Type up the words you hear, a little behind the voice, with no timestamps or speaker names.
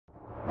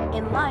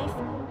In life,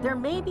 there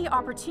may be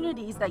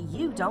opportunities that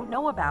you don't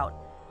know about.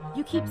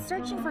 You keep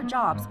searching for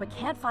jobs but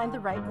can't find the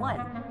right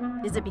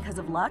one. Is it because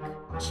of luck,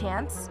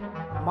 chance,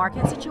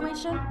 market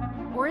situation?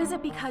 Or is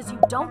it because you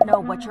don't know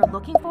what you're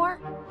looking for?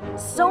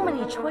 So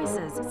many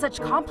choices,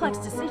 such complex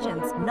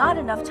decisions, not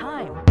enough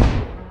time.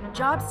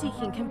 Job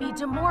seeking can be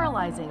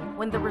demoralizing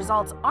when the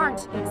results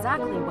aren't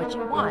exactly what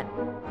you want.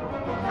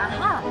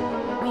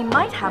 Aha! We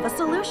might have a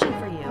solution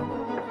for you.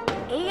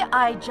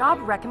 AI Job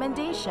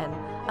Recommendation,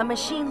 a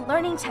machine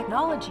learning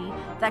technology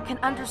that can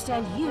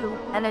understand you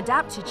and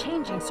adapt to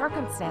changing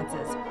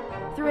circumstances.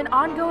 Through an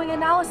ongoing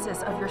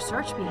analysis of your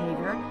search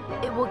behavior,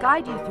 it will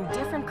guide you through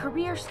different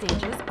career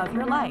stages of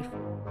your life.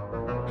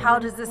 How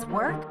does this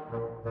work?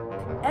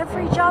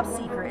 Every job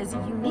seeker is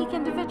a unique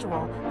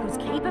individual whose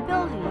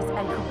capabilities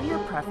and career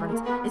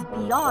preference is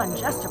beyond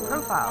just a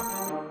profile.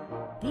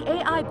 The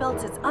AI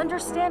builds its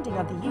understanding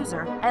of the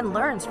user and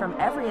learns from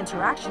every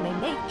interaction they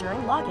make during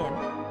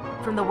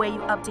login, from the way you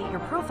update your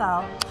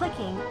profile,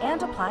 clicking,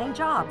 and applying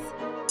jobs.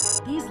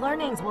 These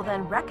learnings will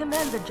then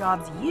recommend the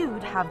jobs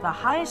you'd have the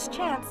highest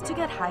chance to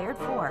get hired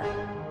for.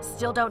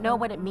 Still don't know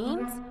what it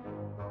means?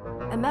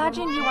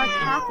 Imagine you are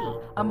Kathy,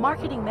 a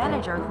marketing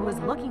manager who is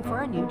looking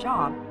for a new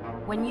job.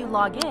 When you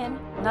log in,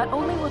 not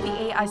only will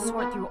the AI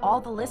sort through all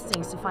the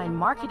listings to find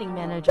marketing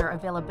manager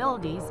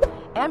availabilities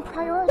and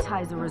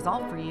prioritize the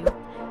result for you,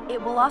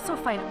 it will also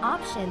find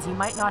options you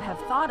might not have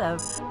thought of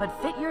but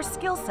fit your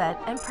skill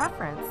set and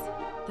preference.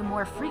 The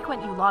more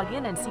frequent you log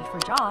in and seek for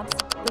jobs,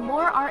 the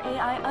more our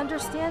AI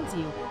understands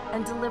you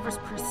and delivers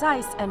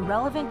precise and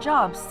relevant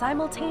jobs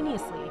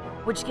simultaneously,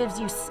 which gives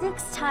you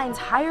 6 times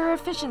higher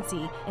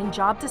efficiency in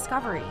job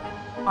discovery.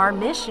 Our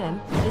mission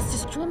is to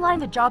streamline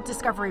the job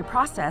discovery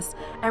process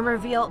and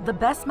reveal the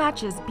best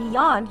matches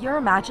beyond your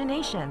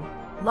imagination.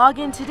 Log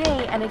in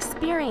today and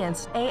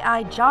experience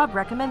AI Job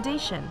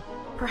Recommendation.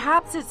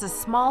 Perhaps it's a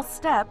small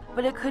step,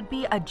 but it could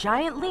be a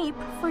giant leap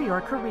for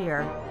your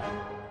career.